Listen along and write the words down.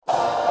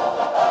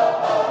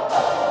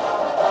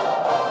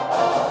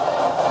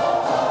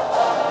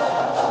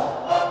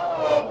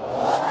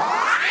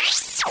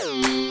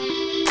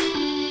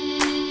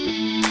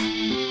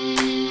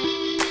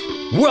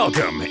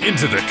Welcome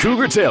into the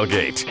Cougar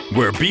Tailgate,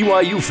 where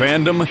BYU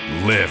fandom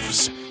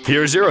lives.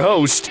 Here's your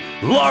host,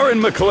 Lauren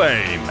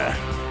McLean.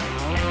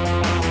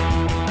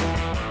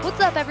 What's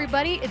up,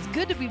 everybody? It's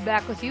good to be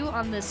back with you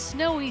on this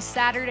snowy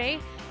Saturday.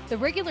 The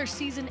regular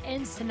season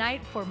ends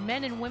tonight for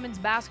men and women's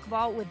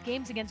basketball with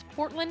games against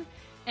Portland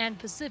and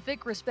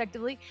Pacific,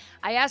 respectively.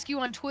 I ask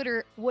you on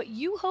Twitter what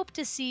you hope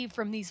to see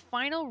from these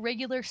final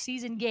regular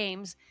season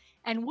games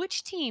and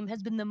which team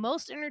has been the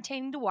most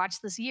entertaining to watch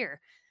this year.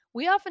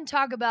 We often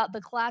talk about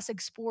the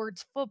classic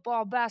sports,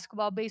 football,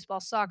 basketball, baseball,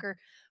 soccer,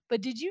 but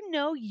did you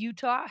know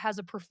Utah has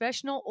a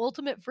professional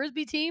ultimate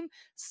frisbee team?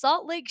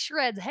 Salt Lake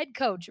Shreds head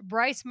coach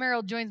Bryce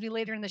Merrill joins me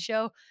later in the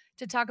show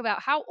to talk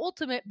about how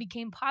ultimate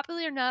became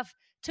popular enough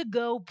to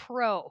go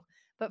pro.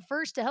 But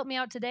first, to help me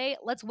out today,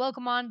 let's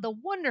welcome on the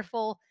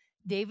wonderful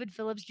David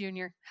Phillips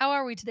Jr. How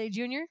are we today,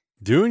 Junior?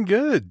 Doing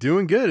good.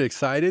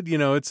 Excited.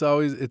 It's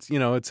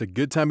a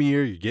good time of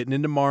year. You're getting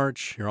into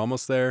March. You're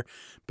almost there.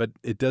 But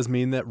it does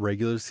mean that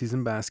regular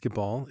season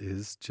basketball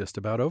is just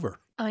about over.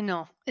 I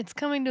know. It's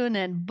coming to an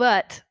end,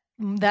 but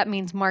that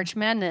means March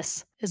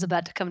Madness is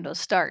about to come to a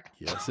start.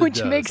 Yes, which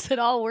does. Makes it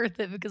all worth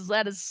it because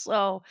that is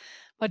so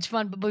much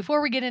fun. But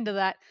before we get into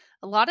that,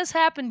 a lot has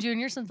happened,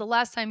 Junior, since the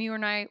last time you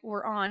and I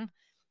were on.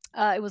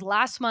 It was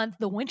last month,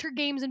 the Winter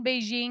Games in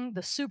Beijing,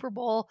 the Super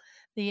Bowl,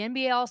 the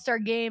NBA All-Star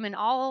Game, and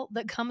all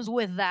that comes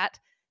with that.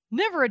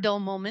 Never a dull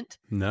moment.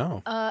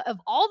 No.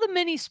 Of all the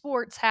many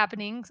sports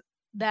happenings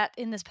that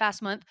in this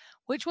past month,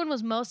 which one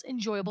was most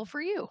enjoyable for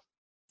you?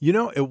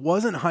 It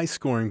wasn't high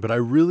scoring, but I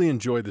really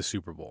enjoyed the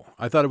Super Bowl.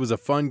 I thought it was a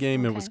fun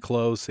game. Okay. It was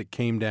close. It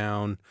came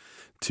down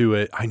to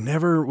it. I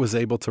never was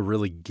able to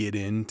really get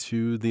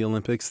into the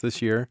Olympics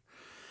this year.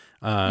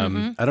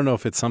 I don't know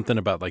if it's something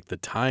about like the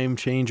time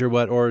change or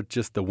what, or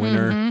just the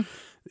winter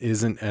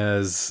isn't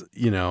as,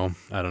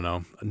 I don't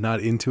know,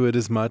 not into it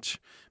as much.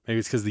 Maybe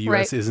it's because the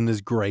U.S. isn't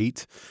as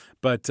great.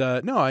 But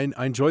no, I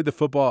enjoyed the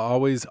football.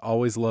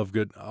 Always love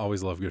good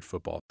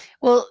football.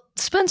 Well,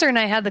 Spencer and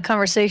I had the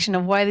conversation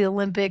of why the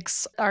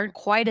Olympics aren't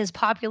quite as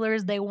popular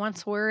as they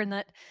once were, and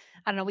that,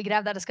 I don't know, we could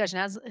have that discussion.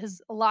 It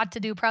has a lot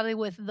to do probably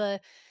with the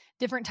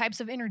different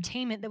types of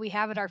entertainment that we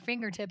have at our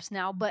fingertips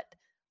now. But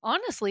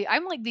honestly,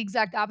 I'm like the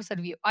exact opposite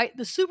of you.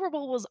 The Super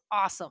Bowl was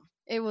awesome.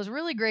 It was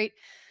really great.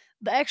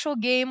 The actual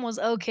game was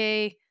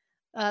okay.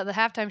 The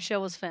halftime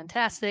show was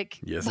fantastic.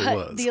 Yes, but it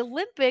was. The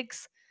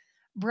Olympics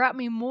brought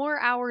me more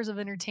hours of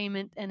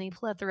entertainment and a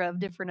plethora of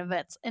different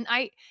events. And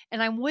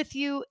I'm with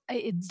you.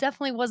 It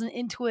definitely wasn't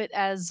into it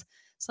as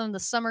some of the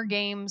summer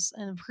games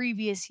in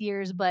previous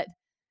years, but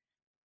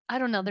I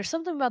don't know. There's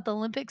something about the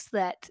Olympics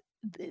that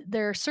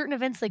there are certain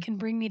events that can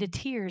bring me to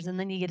tears, and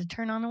then you get to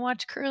turn on and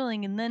watch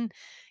curling, and then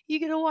you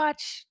get to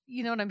watch,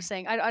 you know what I'm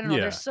saying? I don't know.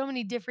 Yeah. There's so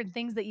many different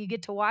things that you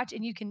get to watch,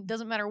 and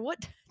doesn't matter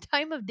what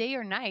time of day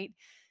or night,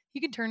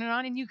 you can turn it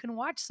on and you can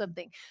watch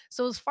something.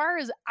 So as far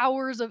as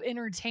hours of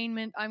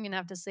entertainment, I'm going to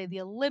have to say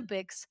the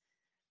Olympics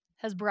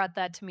has brought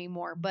that to me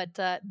more, but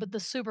the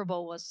Super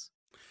Bowl was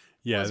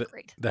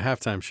great. The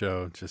halftime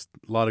show, just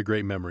a lot of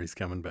great memories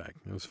coming back.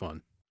 It was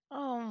fun.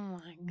 Oh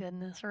my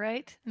goodness,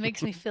 right? It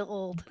makes me feel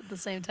old at the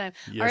same time.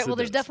 Yes, All right, well, it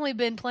there's does. definitely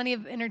been plenty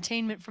of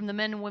entertainment from the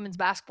men and women's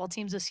basketball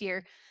teams this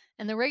year,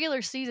 and the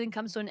regular season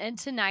comes to an end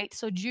tonight.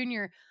 So,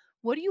 Junior,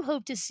 what do you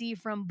hope to see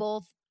from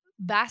both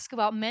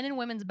basketball, men and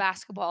women's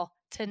basketball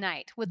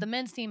tonight, with the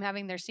men's team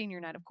having their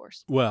senior night, of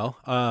course? Well,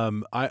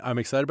 I'm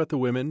excited about the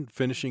women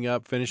finishing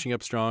up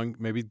strong.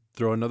 Maybe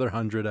throw another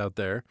 100 out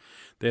there.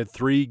 They had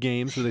 3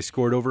 games where they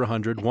scored over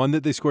 100. One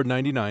that they scored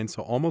 99,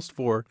 so almost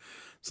 4.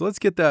 So let's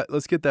get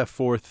that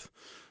fourth,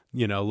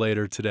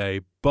 later today.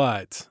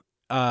 But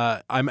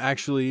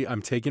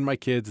I'm taking my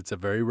kids. It's a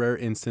very rare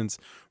instance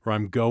where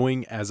I'm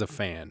going as a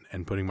fan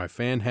and putting my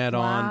fan hat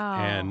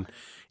on,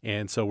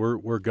 and so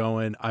we're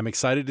going. I'm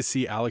excited to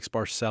see Alex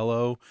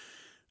Barcelo.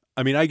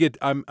 I mean,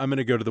 I'm going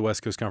to go to the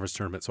West Coast Conference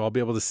Tournament, so I'll be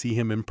able to see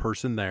him in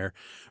person there.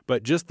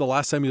 But just the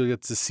last time you'll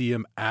get to see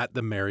him at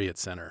the Marriott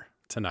Center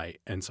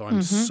tonight, and so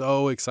I'm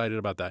so excited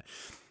about that.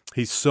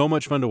 He's so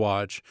much fun to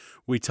watch.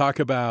 We talk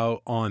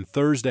about on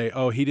Thursday,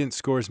 he didn't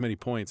score as many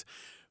points,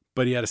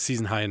 but he had a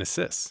season high in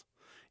assists.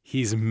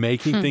 He's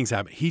making things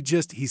happen.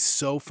 He's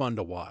so fun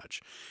to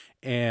watch.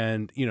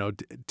 And, it'll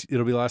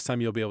be the last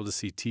time you'll be able to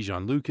see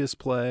Tejon Lucas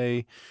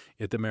play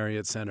at the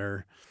Marriott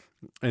Center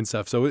and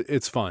stuff. So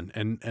it's fun.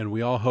 And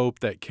we all hope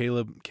that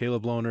Caleb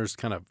Lohner's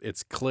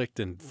it's clicked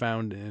and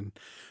found in.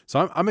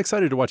 So I'm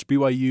excited to watch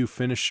BYU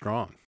finish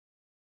strong.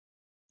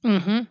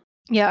 Mm-hmm.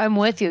 Yeah, I'm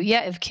with you.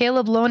 Yeah, if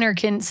Caleb Lohner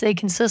can stay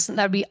consistent,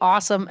 that'd be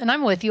awesome. And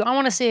I'm with you. I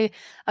want to say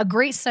a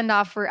great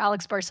send-off for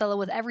Alex Barcelo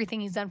with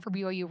everything he's done for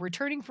BYU,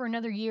 returning for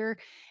another year.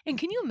 And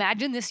can you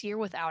imagine this year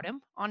without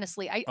him?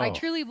 Honestly, I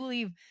truly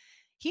believe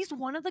he's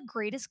one of the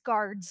greatest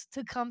guards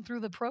to come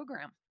through the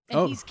program.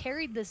 And he's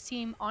carried this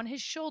team on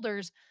his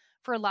shoulders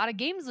for a lot of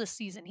games this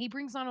season. He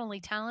brings not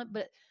only talent,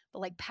 but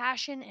like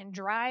passion and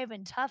drive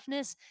and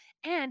toughness.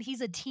 And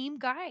he's a team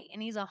guy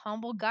and he's a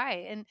humble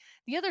guy. And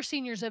the other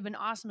seniors have been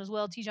awesome as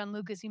well. Tejon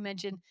Lucas, you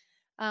mentioned,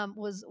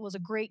 was a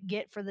great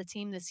get for the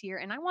team this year.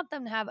 And I want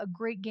them to have a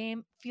great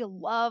game, feel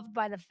loved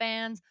by the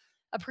fans.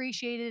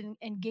 appreciated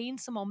and gain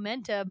some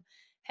momentum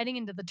heading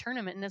into the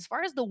tournament. And as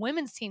far as the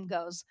women's team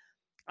goes,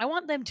 I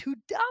want them to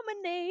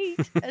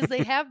dominate as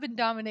they have been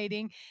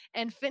dominating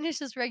and finish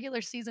this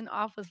regular season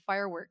off with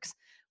fireworks.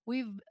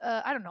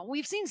 I don't know,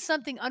 we've seen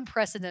something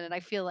unprecedented, I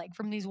feel like,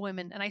 from these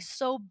women. And I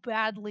so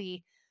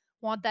badly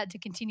want that to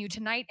continue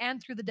tonight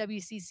and through the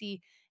WCC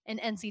and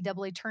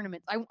NCAA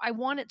tournaments. I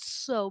want it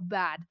so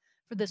bad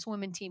for this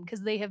women team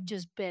because they have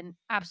just been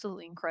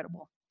absolutely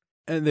incredible.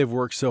 And they've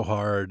worked so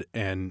hard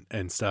and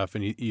stuff.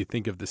 And you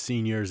think of the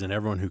seniors and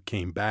everyone who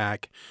came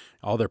back,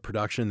 all their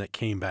production that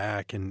came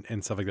back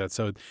and stuff like that.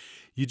 So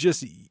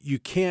you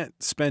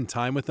can't spend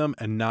time with them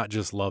and not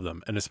just love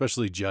them. And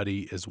especially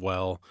Juddy as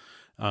well.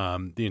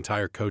 The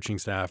entire coaching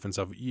staff and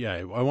stuff. Yeah,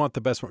 I want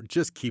the best one.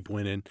 Just keep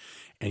winning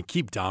and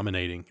keep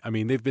dominating. I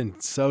mean, they've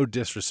been so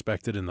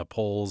disrespected in the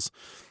polls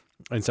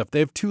and stuff. They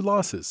have 2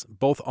 losses,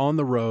 both on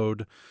the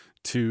road,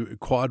 to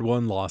quad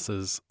 1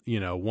 losses,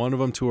 one of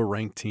them to a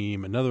ranked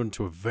team, another one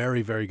to a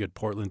very, very good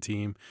Portland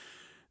team.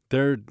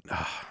 They're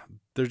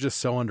just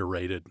so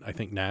underrated, I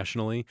think,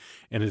 nationally.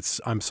 And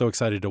I'm so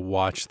excited to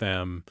watch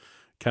them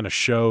kind of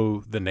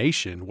show the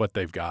nation what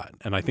they've got.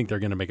 And I think they're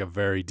going to make a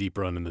very deep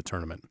run in the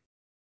tournament.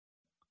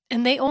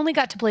 And they only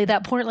got to play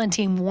that Portland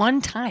team one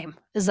time.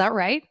 Is that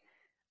right?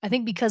 I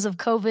think because of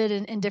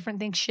COVID and different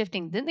things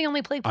shifting. Didn't they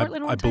only play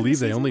Portland one time? I believe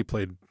they only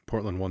played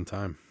Portland one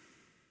time.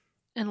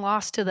 And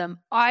lost to them.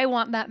 I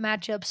want that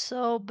matchup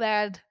so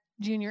bad,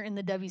 Junior, in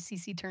the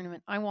WCC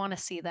tournament. I want to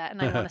see that,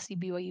 and I want to see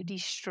BYU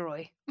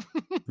destroy.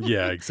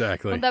 Yeah,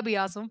 exactly. Wouldn't that be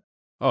awesome?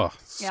 Oh,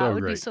 so yeah, it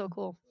would great. be so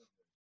cool.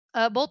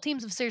 Both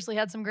teams have seriously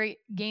had some great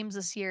games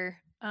this year.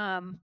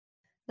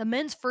 The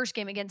men's first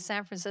game against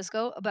San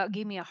Francisco about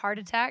gave me a heart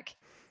attack,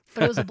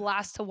 but it was a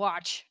blast to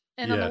watch.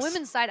 And on the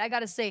women's side, I got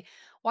to say,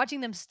 watching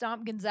them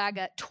stomp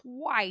Gonzaga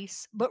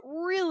twice, but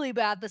really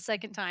bad the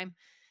second time,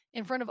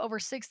 in front of over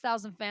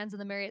 6,000 fans in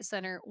the Marriott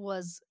Center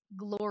was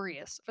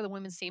glorious for the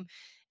women's team.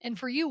 And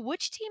for you,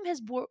 which team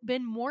has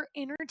been more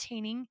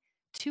entertaining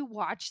to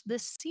watch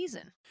this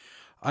season?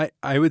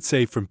 I would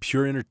say from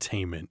pure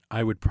entertainment,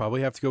 I would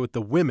probably have to go with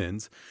the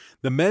women's.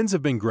 The men's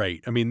have been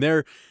great. I mean,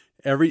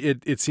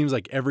 it seems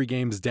like every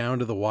game's down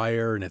to the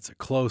wire and it's a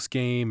close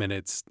game and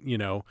it's,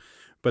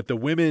 but the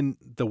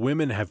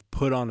women have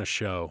put on a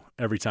show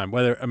every time.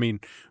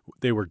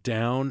 They were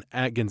down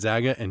at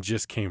Gonzaga and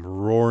just came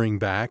roaring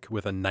back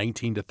with a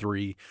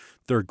 19-3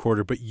 third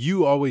quarter. But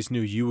you always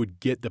knew you would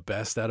get the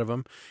best out of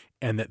them,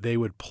 and that they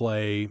would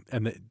play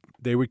and that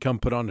they would come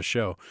put on a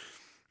show.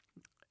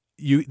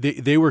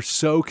 They were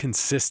so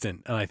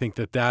consistent, and I think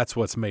that's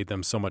what's made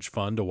them so much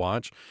fun to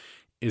watch.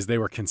 Is they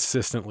were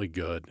consistently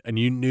good, and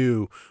you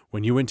knew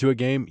when you went to a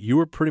game, you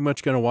were pretty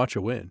much going to watch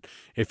a win.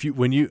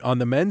 When you on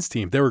the men's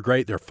team, they were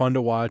great. They're fun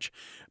to watch,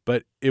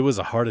 but it was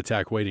a heart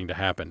attack waiting to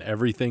happen.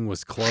 Everything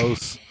was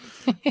close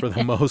for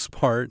the most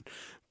part.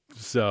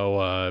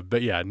 So,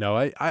 but yeah, no,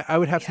 I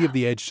would have to give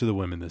the edge to the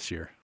women this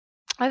year.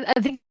 I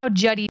think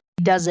Juddy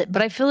does it,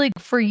 but I feel like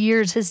for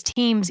years his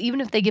teams,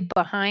 even if they get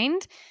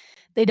behind,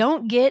 they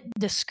don't get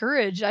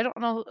discouraged. I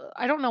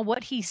don't know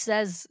what he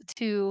says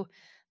to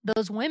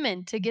those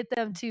women to get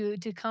them to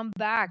come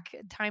back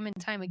time and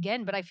time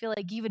again. But I feel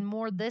like even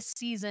more this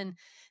season,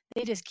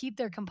 they just keep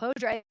their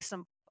composure.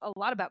 A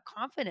lot about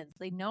confidence.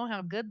 They know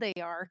how good they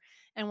are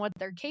and what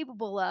they're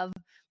capable of.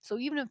 So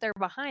even if they're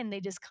behind, they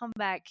just come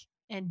back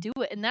and do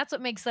it. And that's what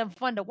makes them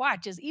fun to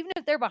watch, is even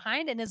if they're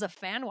behind and as a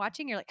fan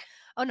watching, you're like,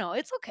 oh no,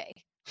 it's okay.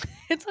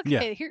 It's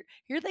okay. Yeah.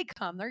 Here they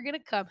come. They're going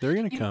to come. They're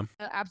going to come.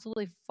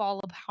 Absolutely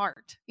fall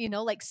apart,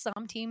 like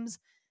some teams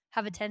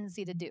have a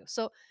tendency to do.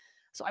 So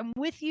I'm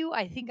with you.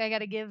 I think I got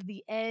to give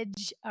the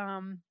edge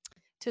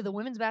to the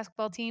women's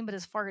basketball team. But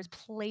as far as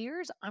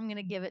players, I'm going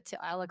to give it to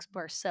Alex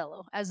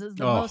Barcelo as the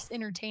most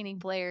entertaining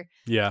player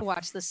to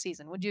watch this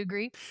season. Would you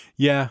agree?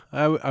 Yeah,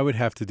 I would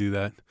have to do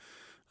that.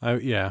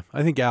 I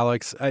think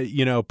Alex,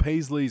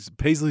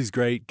 Paisley's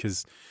great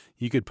because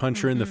you could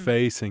punch her in the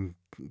face and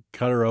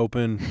cut her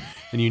open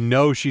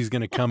and she's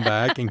going to come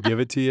back and give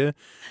it to you.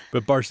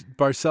 But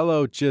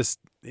Barcelo, just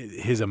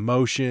his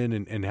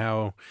emotion and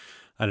how,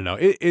 I don't know,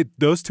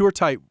 those two are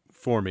tight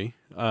for me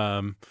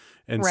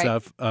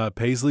stuff.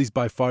 Paisley's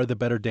by far the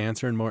better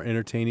dancer and more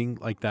entertaining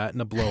like that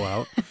in a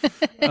blowout,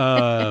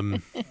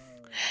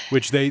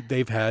 which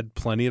they've had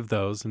plenty of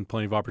those and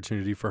plenty of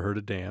opportunity for her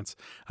to dance.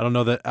 I don't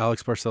know that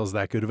Alex Barcelo's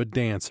that good of a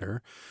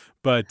dancer,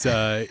 but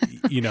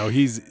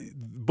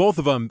both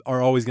of them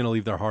are always going to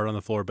leave their heart on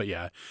the floor. But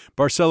yeah,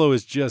 Barcelo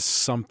is just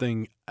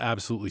something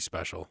absolutely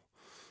special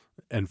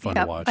and fun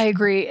to watch. I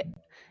agree.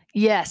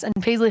 Yes, and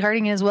Paisley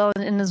Harding as well,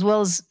 and as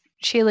well as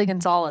Shaylee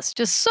Gonzalez.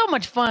 Just so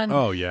much fun.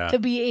 Oh yeah, to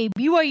be a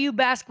BYU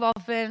basketball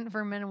fan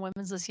for men and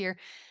women's this year.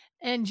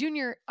 And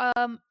Junior,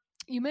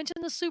 you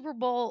mentioned the Super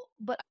Bowl,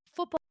 but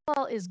football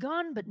is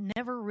gone, but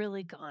never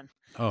really gone.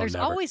 There's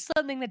always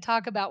something to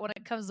talk about when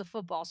it comes to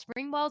football.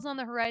 Spring ball's on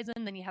the horizon,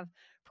 then you have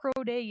Pro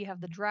Day, you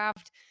have the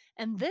draft,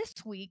 and this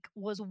week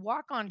was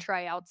walk-on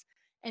tryouts,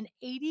 and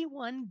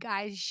 81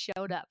 guys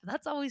showed up.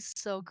 That's always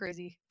so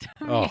crazy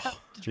to me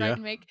to try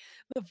and make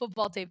the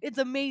football team. It's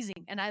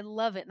amazing, and I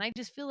love it. And I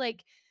just feel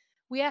like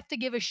we have to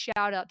give a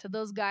shout out to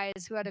those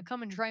guys who had to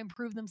come and try and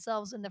prove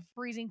themselves in the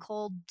freezing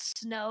cold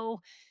snow,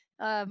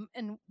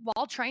 and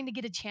while trying to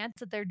get a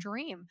chance at their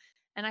dream.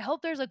 And I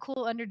hope there's a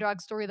cool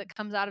underdog story that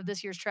comes out of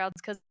this year's trials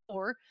because,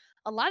 or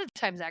a lot of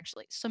times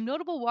actually, some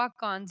notable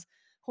walk-ons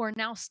who are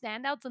now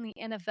standouts in the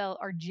NFL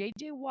are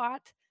J.J.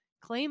 Watt,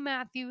 Clay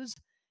Matthews,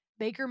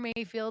 Baker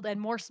Mayfield,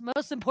 and most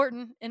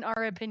important, in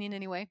our opinion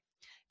anyway,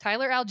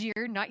 Tyler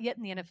Algier, not yet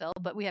in the NFL,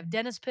 but we have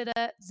Dennis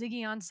Pitta,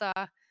 Ziggy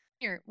Ansah.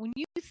 Here, when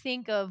you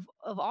think of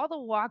all the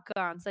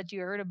walk-ons that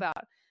you heard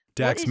about,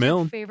 Dax what is your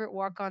Milne. favorite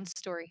walk-on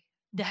story?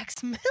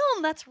 Dax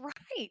Milne, that's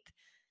right.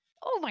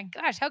 Oh my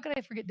gosh, how could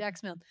I forget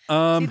Dax Milne?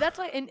 See, that's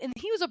why, and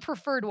he was a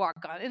preferred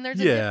walk-on, and there's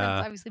a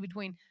difference obviously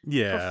between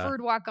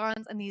preferred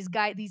walk-ons and these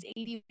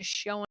 80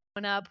 showing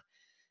up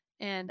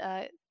and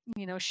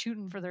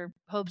shooting for their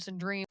hopes and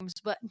dreams.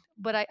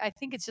 But I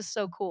think it's just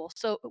so cool.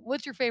 So,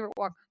 what's your favorite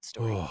walk-on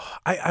story? Oh,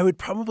 I would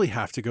probably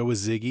have to go with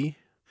Ziggy,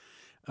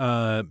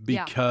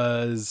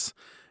 because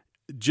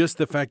just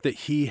the fact that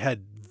he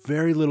had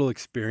very little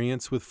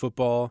experience with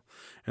football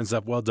and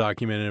stuff, well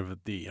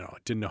documented.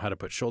 Didn't know how to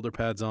put shoulder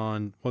pads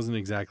on, wasn't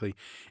exactly,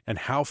 and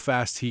how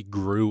fast he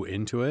grew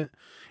into it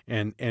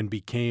and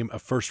became a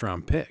first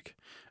round pick.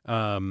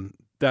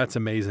 That's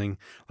amazing.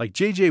 Like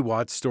J.J.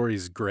 Watt's story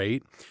is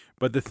great,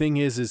 but the thing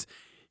is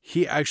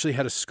he actually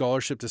had a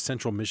scholarship to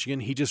Central Michigan.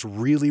 He just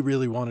really,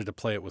 really wanted to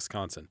play at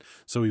Wisconsin,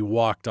 so he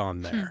walked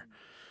on there.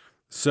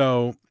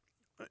 So,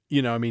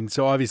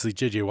 so obviously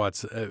J.J.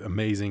 Watt's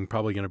amazing,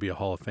 probably going to be a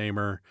Hall of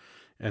Famer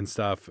and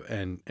stuff,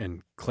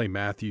 and Clay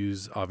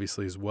Matthews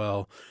obviously as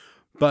well.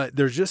 But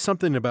there's just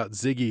something about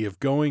Ziggy of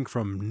going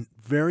from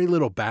very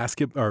little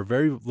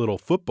very little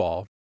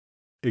football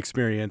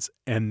experience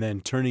and then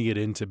turning it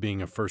into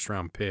being a first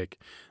round pick.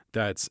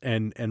 That's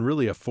and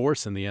really a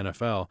force in the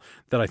NFL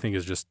that I think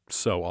is just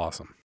so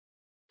awesome.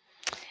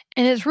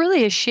 And it's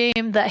really a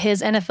shame that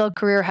his NFL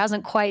career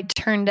hasn't quite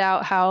turned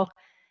out how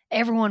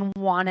everyone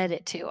wanted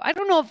it to. I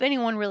don't know if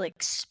anyone really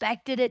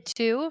expected it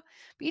to,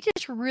 but you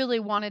just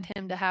really wanted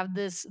him to have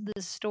this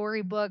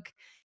storybook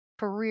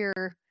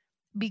career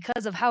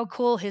because of how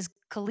cool his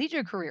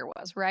collegiate career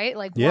was, right?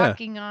 Like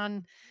walking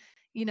on,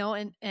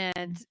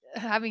 and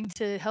having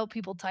to help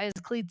people tie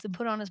his cleats and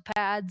put on his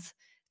pads,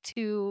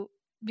 to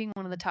being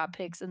one of the top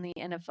picks in the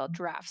NFL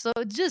draft. So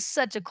it's just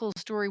such a cool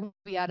story to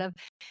be out of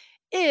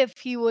if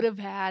he would have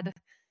had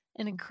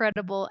an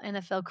incredible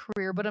NFL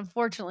career. But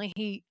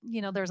unfortunately,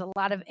 there's a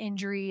lot of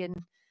injury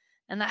and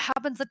that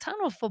happens a ton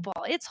with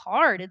football. It's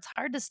hard. It's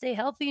hard to stay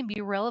healthy and be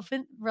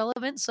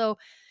relevant. So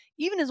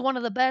even as one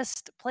of the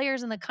best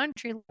players in the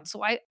country.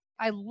 So I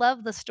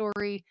love the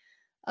story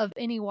of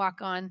any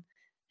walk-on.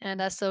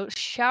 And so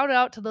shout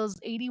out to those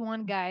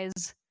 81 guys.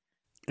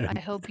 I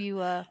hope you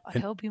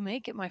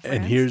make it, my friend.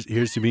 And here's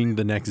to being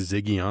the next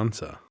Ziggy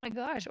Ansah. Oh my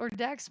gosh, or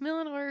Dax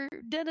Milne or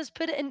Dennis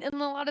Pitta, and a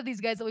lot of these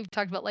guys that we've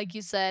talked about, like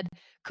you said,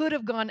 could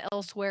have gone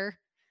elsewhere,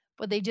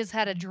 but they just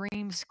had a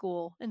dream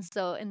school, and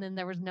then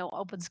there was no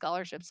open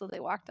scholarship, so they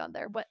walked on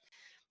there. But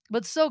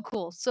so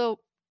cool. So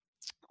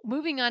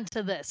moving on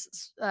to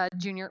this,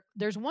 Junior,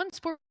 there's one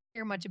sport I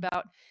hear much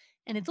about,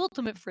 and it's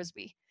ultimate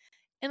frisbee.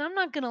 And I'm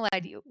not gonna lie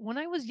to you, when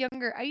I was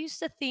younger, I used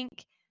to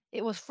think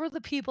it was for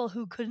the people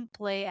who couldn't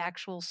play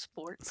actual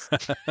sports.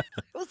 It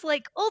was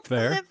like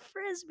ultimate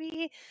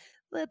frisbee.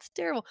 That's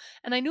terrible.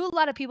 And I knew a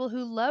lot of people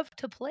who loved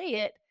to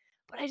play it,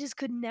 but I just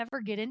could never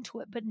get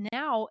into it. But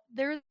now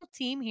there's a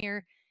team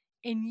here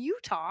in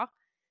Utah,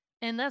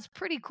 and that's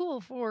pretty cool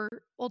for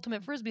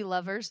ultimate frisbee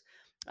lovers.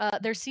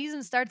 Their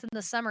season starts in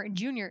the summer. And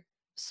Junior,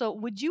 so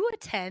would you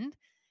attend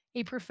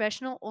a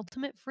professional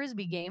ultimate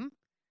frisbee game?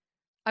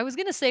 I was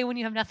going to say when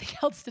you have nothing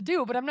else to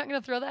do, but I'm not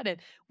going to throw that in.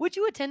 Would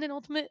you attend an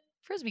ultimate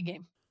frisbee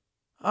game?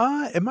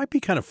 It might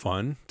be kind of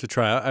fun to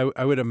try out.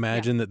 I would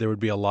imagine that there would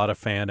be a lot of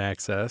fan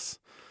access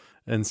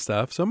and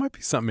stuff. So it might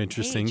be something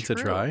interesting to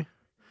try.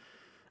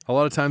 A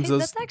lot of times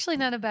that's actually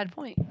not a bad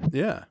point.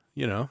 Yeah.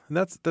 And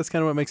that's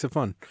kind of what makes it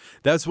fun.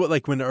 That's what,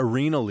 like when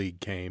Arena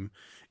League came,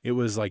 it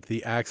was like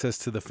the access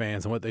to the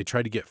fans and what they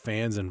tried to get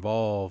fans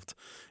involved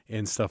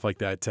and stuff like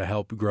that to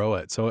help grow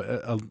it.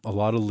 So a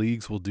lot of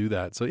leagues will do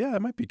that. So yeah,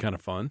 it might be kind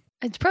of fun.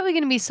 It's probably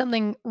going to be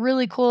something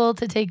really cool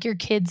to take your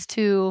kids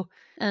to,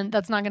 and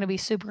that's not going to be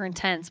super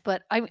intense.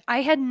 But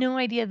I had no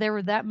idea there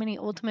were that many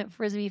ultimate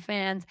frisbee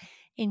fans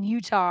in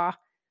Utah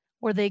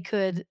where they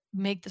could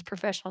make this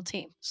professional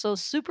team. So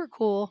super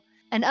cool.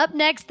 And up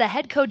next, the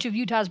head coach of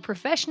Utah's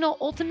professional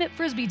ultimate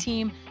frisbee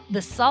team,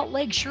 the Salt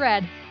Lake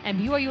Shred, and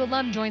BYU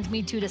alum joins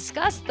me to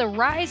discuss the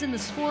rise in the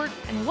sport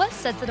and what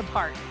sets it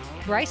apart.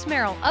 Bryce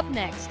Merrill up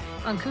next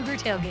on Cougar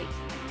Tailgate.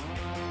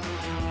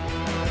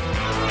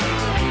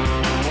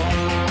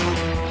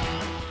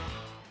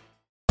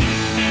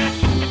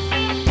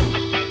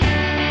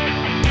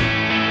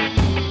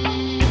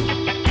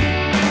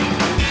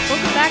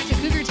 Welcome back to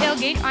Cougar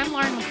Tailgate. I'm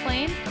Lauren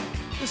McLean.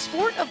 The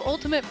sport of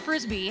ultimate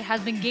frisbee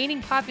has been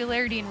gaining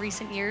popularity in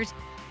recent years,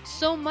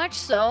 so much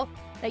so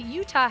that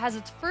Utah has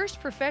its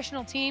first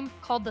professional team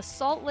called the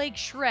Salt Lake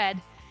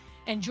Shred.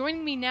 And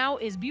joining me now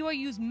is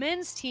BYU's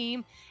men's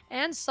team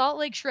and Salt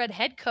Lake Shred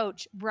head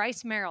coach,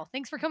 Bryce Merrill.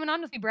 Thanks for coming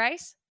on with me,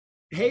 Bryce.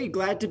 Hey,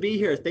 glad to be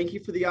here. Thank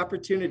you for the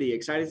opportunity.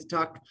 Excited to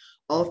talk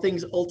all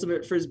things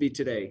ultimate Frisbee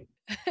today.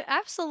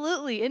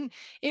 Absolutely. And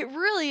it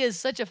really is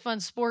such a fun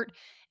sport.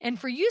 And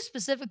for you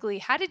specifically,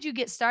 how did you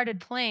get started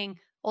playing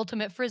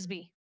ultimate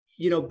Frisbee?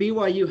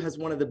 BYU has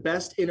one of the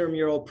best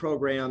intramural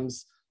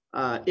programs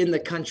in the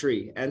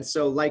country. And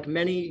so like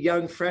many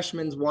young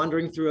freshmen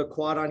wandering through a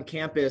quad on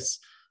campus,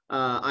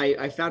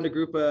 I found a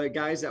group of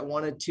guys that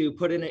wanted to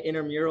put in an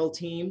intramural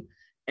team.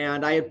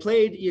 And I had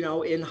played,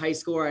 in high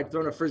school, or I'd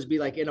thrown a Frisbee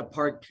like in a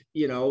park,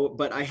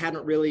 but I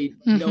hadn't really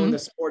known the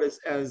sport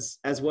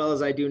as well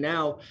as I do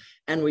now.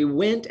 And we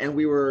went and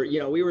we were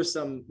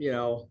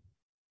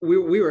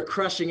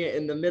crushing it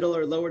in the middle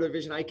or lower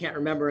division. I can't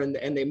remember.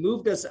 And they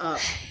moved us up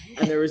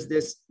and there was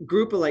this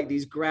group of like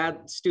these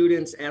grad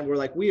students and we're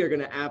like, we are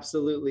going to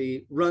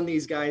absolutely run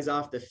these guys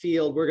off the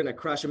field. We're going to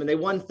crush them. And they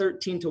won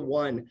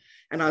 13-1.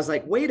 And I was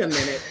like, wait a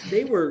minute.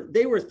 They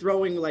were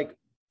throwing like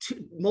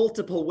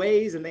multiple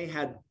ways and they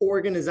had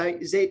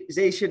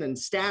organization and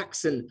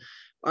stacks. And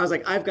I was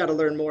like, I've got to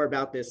learn more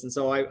about this. And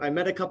so I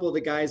met a couple of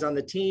the guys on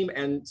the team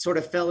and sort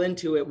of fell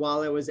into it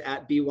while I was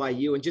at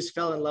BYU and just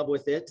fell in love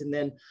with it. And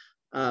then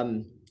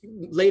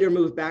later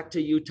moved back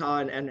to Utah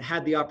and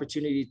had the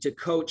opportunity to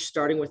coach,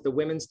 starting with the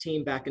women's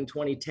team back in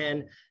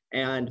 2010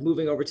 and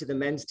moving over to the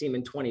men's team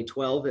in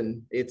 2012.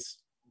 And it's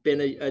been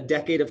a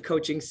decade of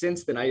coaching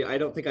since then. I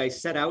don't think I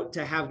set out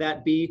to have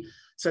that be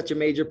such a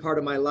major part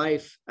of my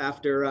life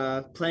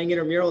after playing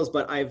intramurals,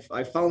 but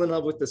I've fallen in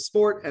love with the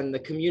sport and the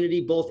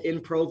community, both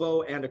in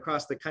Provo and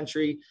across the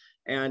country.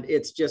 And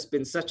it's just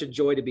been such a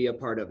joy to be a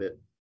part of it.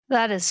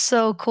 That is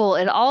so cool.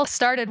 It all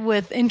started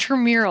with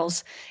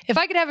intramurals. If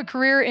I could have a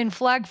career in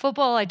flag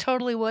football, I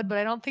totally would, but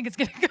I don't think it's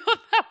going to go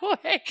that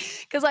way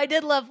because I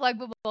did love flag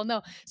football.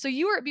 No. So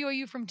you were at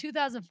BYU from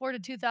 2004 to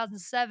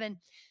 2007.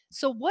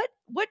 So what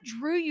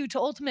drew you to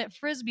ultimate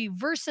Frisbee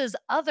versus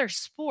other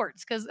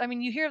sports? Because, I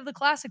mean, you hear of the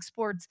classic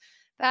sports,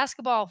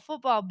 basketball,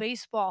 football,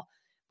 baseball,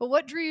 but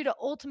what drew you to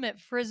ultimate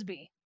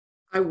Frisbee?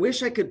 I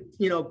wish I could,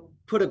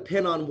 put a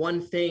pin on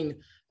one thing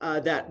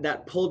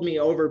that pulled me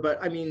over, but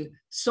I mean,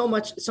 so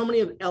many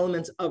of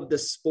elements of the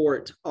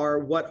sport are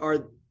what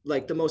are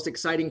like the most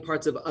exciting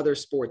parts of other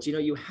sports.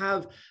 You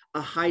have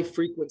a high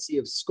frequency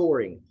of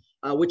scoring,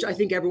 which I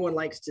think everyone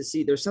likes to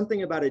see. There's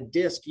something about a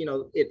disc,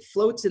 it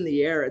floats in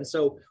the air. And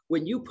so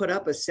when you put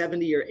up a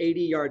 70 or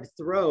 80 yard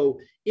throw,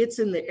 it's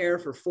in the air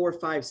for 4,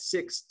 5,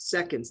 6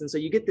 seconds. And so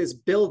you get this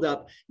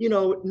buildup,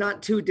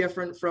 not too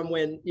different from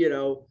when,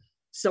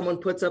 someone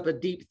puts up a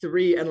deep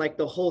three and like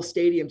the whole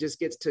stadium just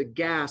gets to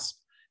gasp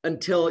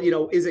until,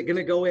 is it going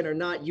to go in or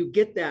not? You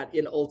get that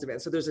in ultimate.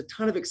 So there's a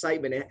ton of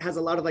excitement. It has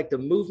a lot of like the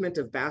movement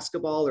of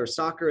basketball or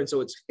soccer. And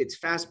so it's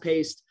fast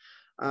paced.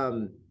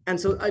 And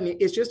so, I mean,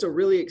 it's just a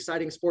really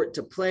exciting sport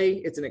to play.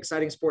 It's an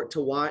exciting sport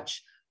to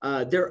watch.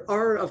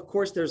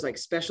 There's like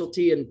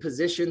specialty and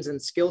positions and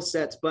skill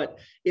sets, but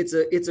it's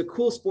a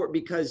cool sport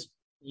because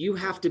you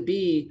have to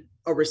be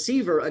a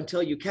receiver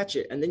until you catch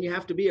it. And then you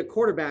have to be a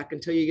quarterback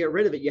until you get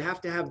rid of it. You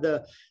have to have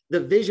the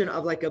vision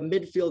of like a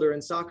midfielder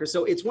in soccer.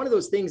 So it's one of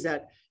those things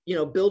that,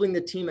 building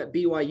the team at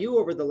BYU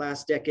over the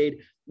last decade,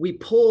 we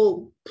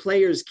pull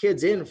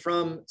kids in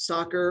from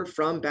soccer,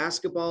 from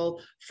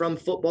basketball, from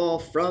football,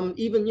 from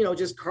even,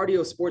 just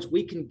cardio sports.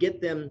 We can get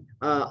them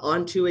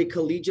onto a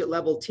collegiate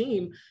level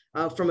team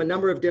from a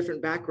number of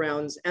different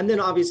backgrounds. And then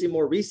obviously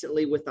more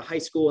recently with the high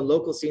school and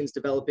local scenes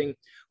developing,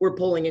 we're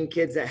pulling in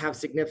kids that have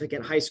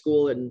significant high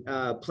school and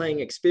playing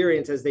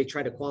experience as they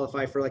try to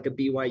qualify for like a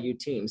BYU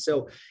team.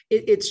 So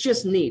it's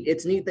just neat.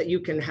 It's neat that you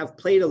can have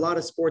played a lot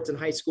of sports in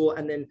high school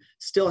and then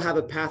still have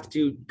a path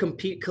to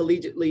compete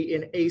collegiately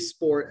in a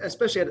sport,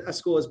 especially at a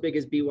school as big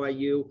as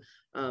BYU,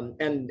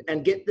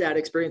 and get that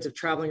experience of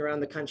traveling around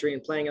the country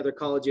and playing other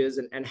colleges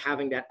and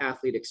having that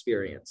athlete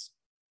experience.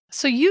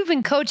 So you've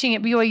been coaching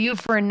at BYU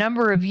for a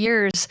number of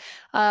years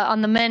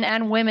on the men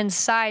and women's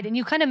side, and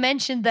you kind of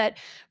mentioned that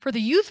for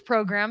the youth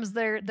programs,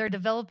 they're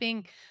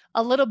developing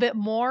a little bit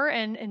more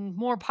and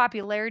more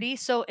popularity.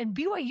 So, and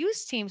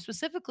BYU's team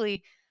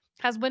specifically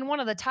has been one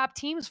of the top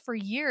teams for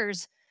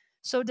years.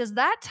 So does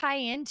that tie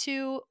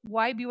into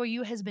why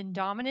BYU has been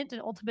dominant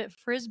in ultimate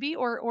Frisbee,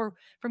 or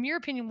from your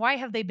opinion, why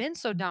have they been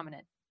so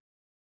dominant?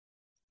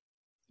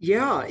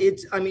 Yeah,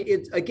 it's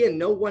again,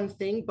 no one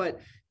thing,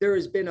 but there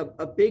has been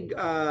a big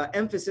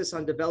emphasis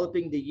on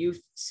developing the youth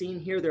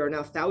scene here. There are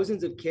now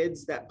thousands of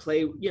kids that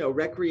play,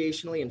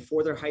 recreationally and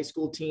for their high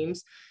school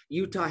teams.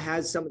 Utah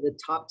has some of the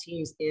top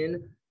teams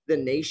in the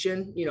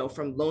nation,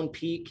 from Lone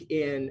Peak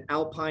in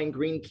Alpine,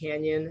 Green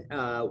Canyon,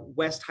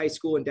 West High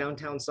School in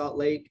downtown Salt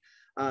Lake.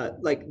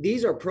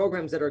 These are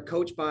programs that are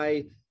coached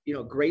by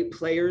great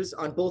players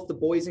on both the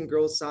boys and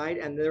girls side,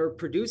 and they're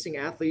producing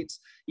athletes,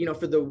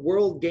 for the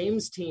World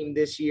Games team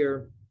this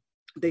year.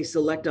 they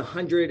select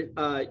 100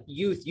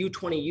 youth,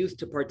 U20 youth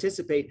to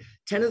participate.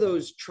 10 of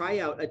those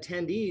tryout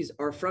attendees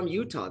are from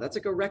Utah. That's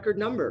like a record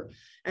number.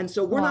 And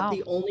so we're not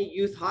the only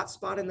youth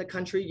hotspot in the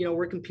country. You know,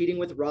 we're competing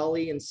with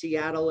Raleigh and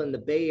Seattle and the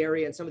Bay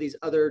Area and some of these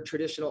other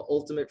traditional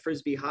ultimate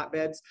Frisbee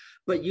hotbeds,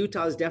 but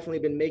Utah has definitely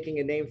been making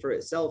a name for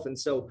itself. And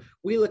so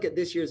we look at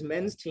this year's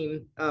men's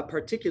team,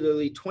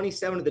 particularly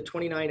 27 of the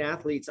 29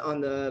 athletes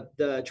on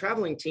the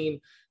traveling team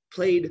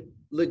played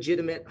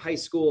legitimate high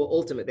school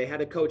ultimate. They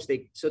had a coach.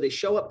 So they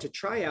show up to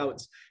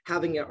tryouts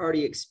having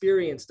already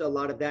experienced a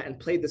lot of that and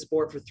played the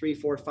sport for 3,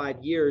 4,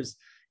 5 years.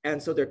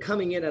 And so they're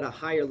coming in at a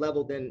higher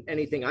level than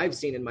anything I've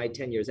seen in my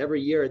 10 years.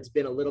 Every year it's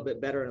been a little bit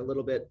better and a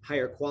little bit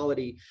higher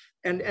quality.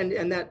 And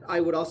that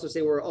I would also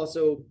say we're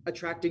also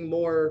attracting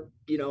more,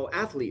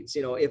 athletes.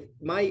 If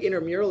my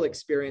intramural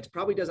experience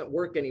probably doesn't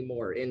work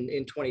anymore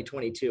in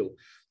 2022,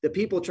 the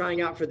people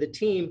trying out for the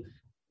team,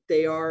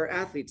 they are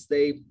athletes.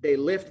 They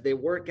lift, they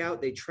work out,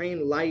 they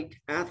train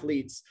like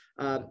athletes,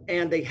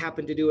 and they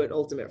happen to do it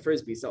ultimate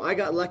Frisbee. So I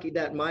got lucky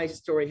that my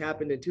story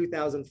happened in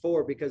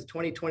 2004 because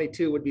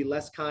 2022 would be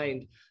less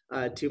kind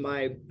to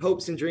my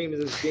hopes and dreams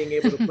of being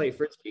able to play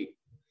Frisbee.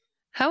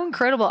 How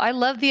incredible. I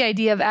love the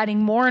idea of adding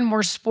more and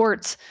more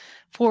sports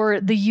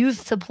for the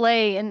youth to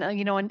play and,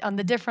 on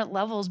the different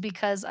levels,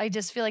 because I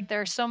just feel like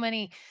there are so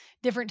many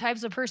different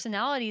types of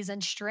personalities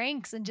and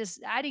strengths, and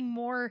just adding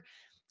more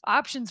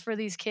options for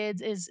these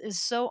kids is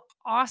so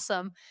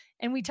awesome.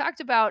 And we talked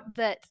about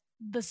that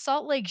the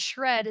Salt Lake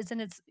Shred is in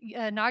its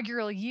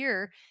inaugural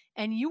year,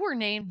 and you were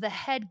named the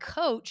head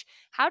coach.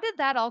 How did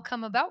that all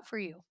come about for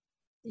you?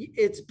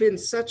 It's been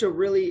such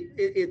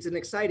it's an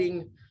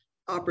exciting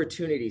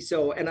opportunity.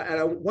 So, and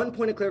one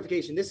point of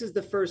clarification, this is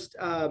the first,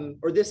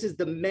 this is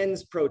the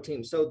men's pro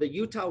team. So the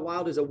Utah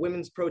Wild is a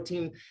women's pro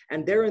team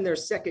and they're in their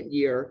second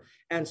year.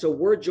 And so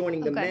we're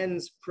joining the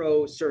men's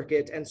pro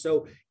circuit. And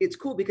so it's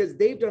cool because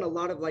they've done a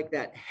lot of like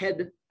that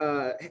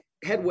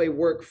headway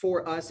work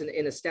for us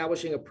in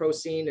establishing a pro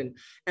scene.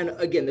 And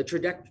again,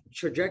 the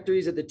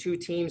trajectories of the two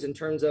teams in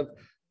terms of,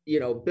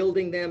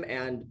 building them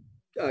and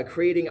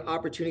creating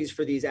opportunities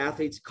for these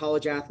athletes,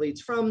 college athletes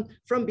from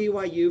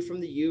BYU, from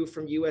the U,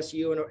 from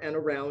USU and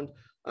around.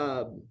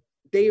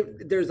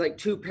 There's like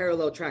two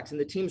parallel tracks and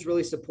the teams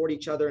really support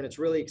each other. And it's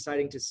really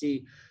exciting to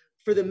see.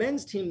 For the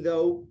men's team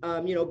though,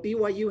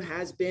 BYU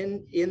has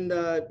been in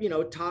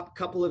the, top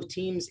couple of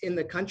teams in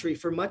the country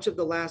for much of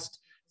the last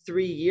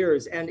 3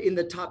 years and in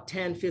the top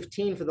 10,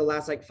 15 for the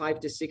last like 5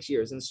 to 6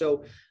 years. And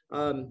so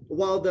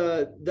while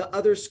the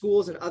other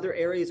schools and other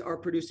areas are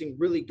producing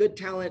really good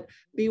talent,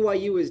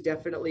 BYU is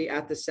definitely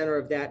at the center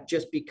of that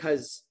just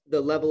because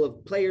the level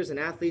of players and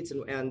athletes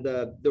and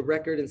the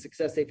record and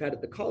success they've had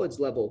at the college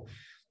level.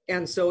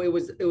 And so it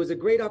was a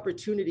great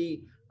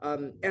opportunity.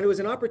 And it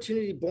was an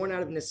opportunity born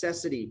out of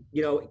necessity.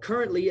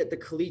 Currently at the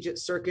collegiate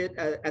circuit,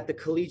 at the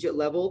collegiate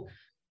level,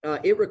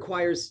 it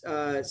requires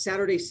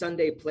Saturday,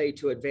 Sunday play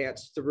to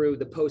advance through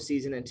the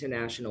postseason and to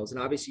nationals.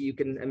 And obviously you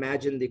can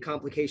imagine the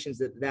complications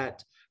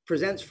that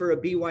presents for a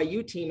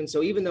BYU team. And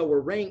so even though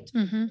we're ranked,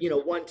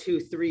 1, 2,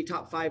 3,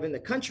 top 5 in the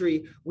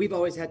country, we've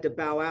always had to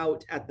bow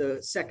out at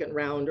the second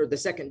round or the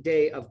second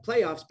day of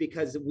playoffs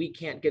because we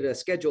can't get a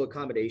schedule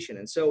accommodation.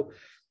 And so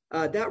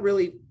that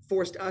really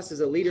forced us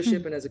as a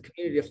leadership and as a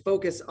community to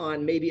focus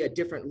on maybe a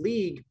different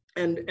league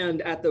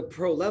and at the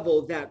pro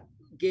level that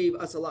gave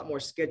us a lot more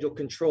schedule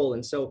control.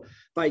 And so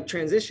by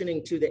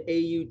transitioning to the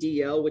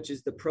AUDL, which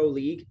is the pro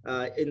league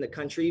in the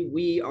country,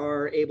 we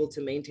are able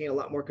to maintain a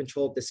lot more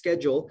control of the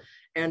schedule.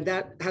 And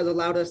that has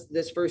allowed us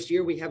this first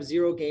year, we have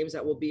 0 games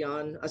that will be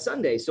on a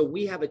Sunday. So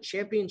we have a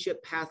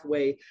championship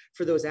pathway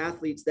for those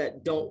athletes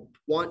that don't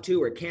want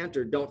to or can't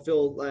or don't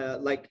feel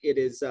like it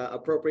is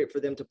appropriate for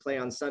them to play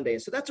on Sunday.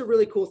 And so that's a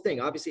really cool thing.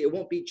 Obviously, it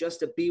won't be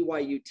just a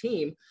BYU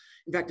team.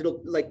 In fact,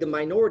 it'll like the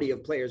minority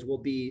of players will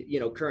be,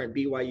 current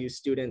BYU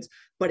students,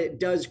 but it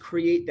does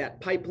create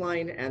that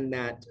pipeline and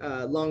that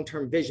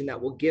long-term vision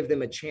that will give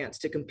them a chance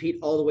to compete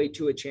all the way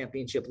to a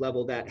championship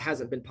level that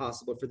hasn't been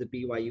possible for the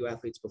BYU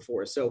athletes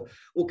before. So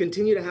we'll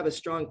continue to have a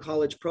strong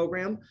college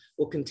program.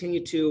 We'll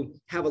continue to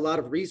have a lot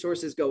of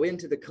resources go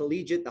into the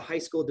collegiate, the high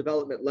school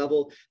development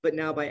level. But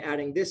now by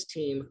adding this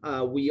team,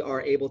 we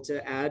are able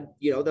to add,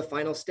 the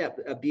final step,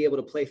 be able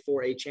to play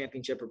for a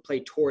championship or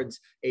play towards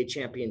a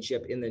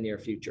championship in the near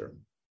future.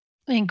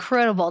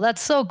 Incredible.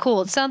 That's so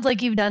cool. It sounds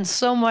like you've done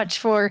so much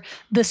for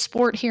the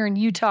sport here in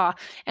Utah.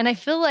 And I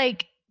feel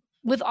like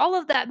with all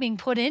of that being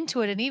put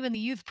into it and even the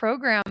youth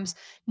programs,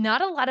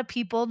 not a lot of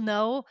people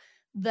know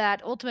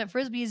that Ultimate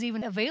Frisbee is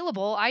even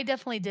available. I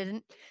definitely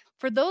didn't.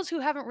 For those who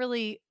haven't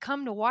really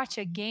come to watch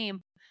a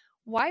game,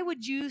 why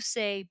would you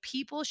say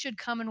people should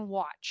come and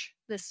watch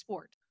this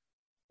sport?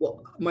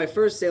 Well, my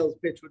first sales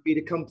pitch would be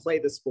to come play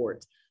the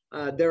sport.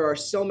 There are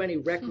so many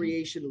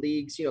recreation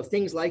leagues,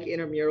 things like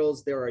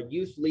intramurals. There are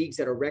youth leagues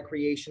that are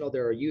recreational.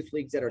 There are youth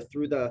leagues that are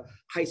through the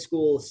high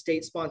school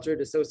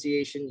state-sponsored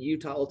association,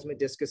 Utah Ultimate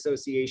Disc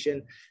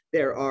Association.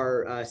 There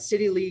are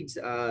city leagues.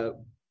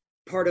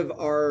 Part of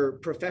our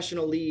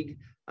professional league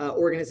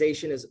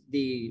organization is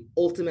the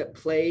Ultimate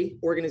Play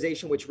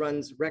organization, which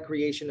runs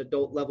recreation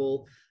adult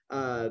level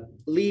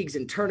leagues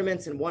and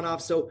tournaments and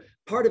one-offs. So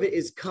part of it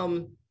is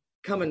come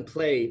and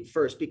play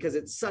first, because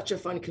it's such a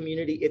fun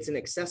community. It's an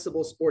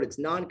accessible sport. It's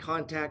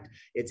non-contact.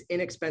 It's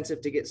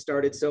inexpensive to get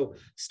started. So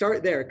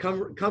start there.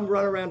 Come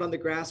run around on the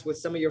grass with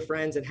some of your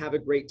friends and have a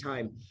great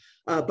time.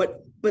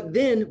 But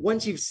then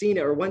once you've seen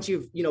it, or once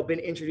you've been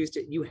introduced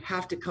to it, you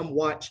have to come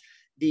watch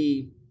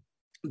the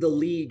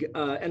league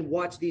and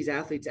watch these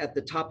athletes at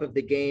the top of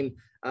the game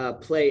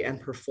play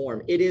and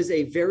perform. It is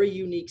a very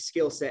unique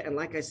skill set. And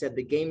like I said,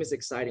 the game is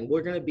exciting.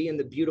 We're going to be in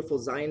the beautiful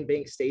Zion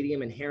Bank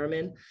Stadium in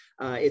Harriman.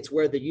 It's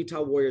where the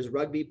Utah Warriors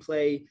rugby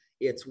play.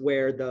 It's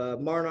where the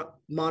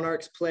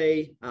Monarchs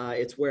play.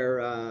 It's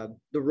where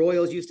the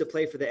Royals used to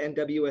play for the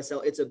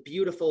NWSL. It's a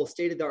beautiful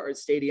state-of-the-art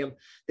stadium.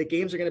 The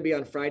games are going to be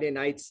on Friday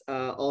nights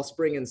all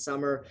spring and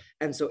summer.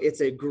 And so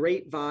it's a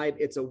great vibe.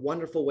 It's a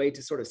wonderful way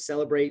to sort of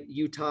celebrate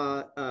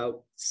Utah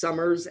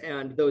summers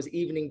and those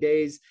evening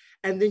days.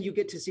 And then you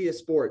get to see the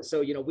sport.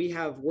 So,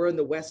 we're in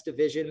the West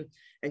Division,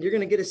 and you're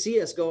going to get to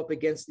see us go up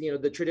against,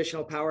 the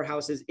traditional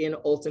powerhouses in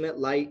Ultimate,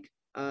 like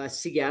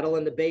Seattle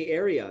and the Bay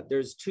Area.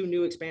 There's 2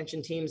 new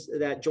expansion teams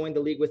that joined the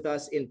league with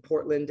us in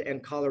Portland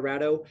and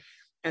Colorado.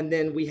 And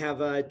then we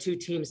have 2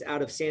 teams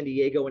out of San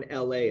Diego and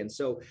LA. And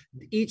so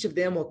each of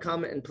them will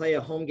come and play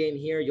a home game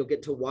here. You'll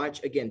get to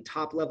watch, again,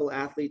 top level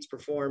athletes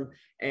perform.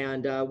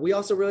 And we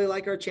also really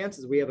like our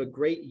chances. We have a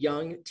great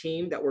young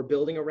team that we're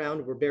building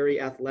around. We're a very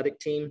athletic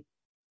team.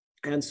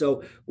 And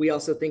so we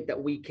also think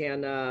that we can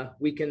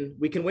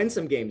win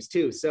some games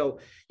too. So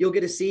you'll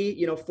get to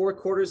see, 4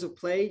 quarters of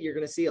play. You're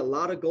going to see a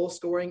lot of goal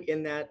scoring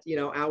in that,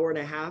 hour and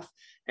a half.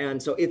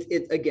 And so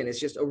it's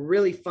just a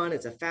really fun,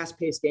 it's a fast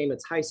paced game.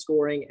 It's high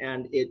scoring,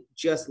 and it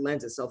just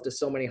lends itself to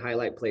so many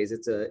highlight plays.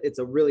 It's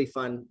a really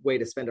fun way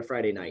to spend a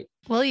Friday night.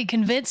 Well, you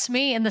convinced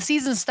me, and the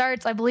season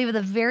starts, I believe, at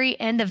the very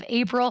end of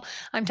April.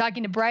 I'm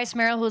talking to Bryce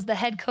Merrill, who is the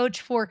head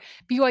coach for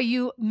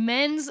BYU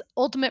men's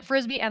ultimate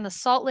frisbee and the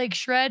Salt Lake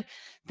Shred.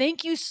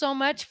 Thank you so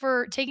much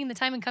for taking the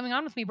time and coming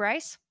on with me,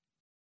 Bryce.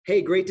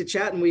 Hey, great to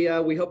chat, and we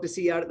hope to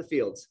see you out at the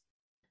fields.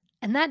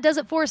 And that does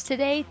it for us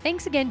today.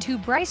 Thanks again to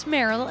Bryce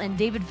Merrill and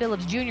David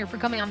Phillips Jr. for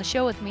coming on the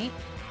show with me.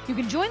 You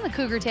can join the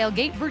Cougar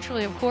Tailgate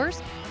virtually, of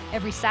course,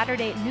 every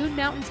Saturday at noon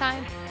Mountain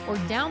Time, or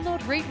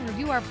download, rate, and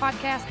review our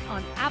podcast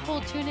on Apple,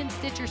 TuneIn,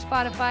 Stitcher,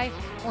 Spotify,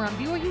 or on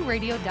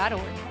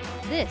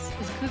BYURadio.org. This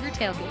is Cougar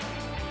Tailgate.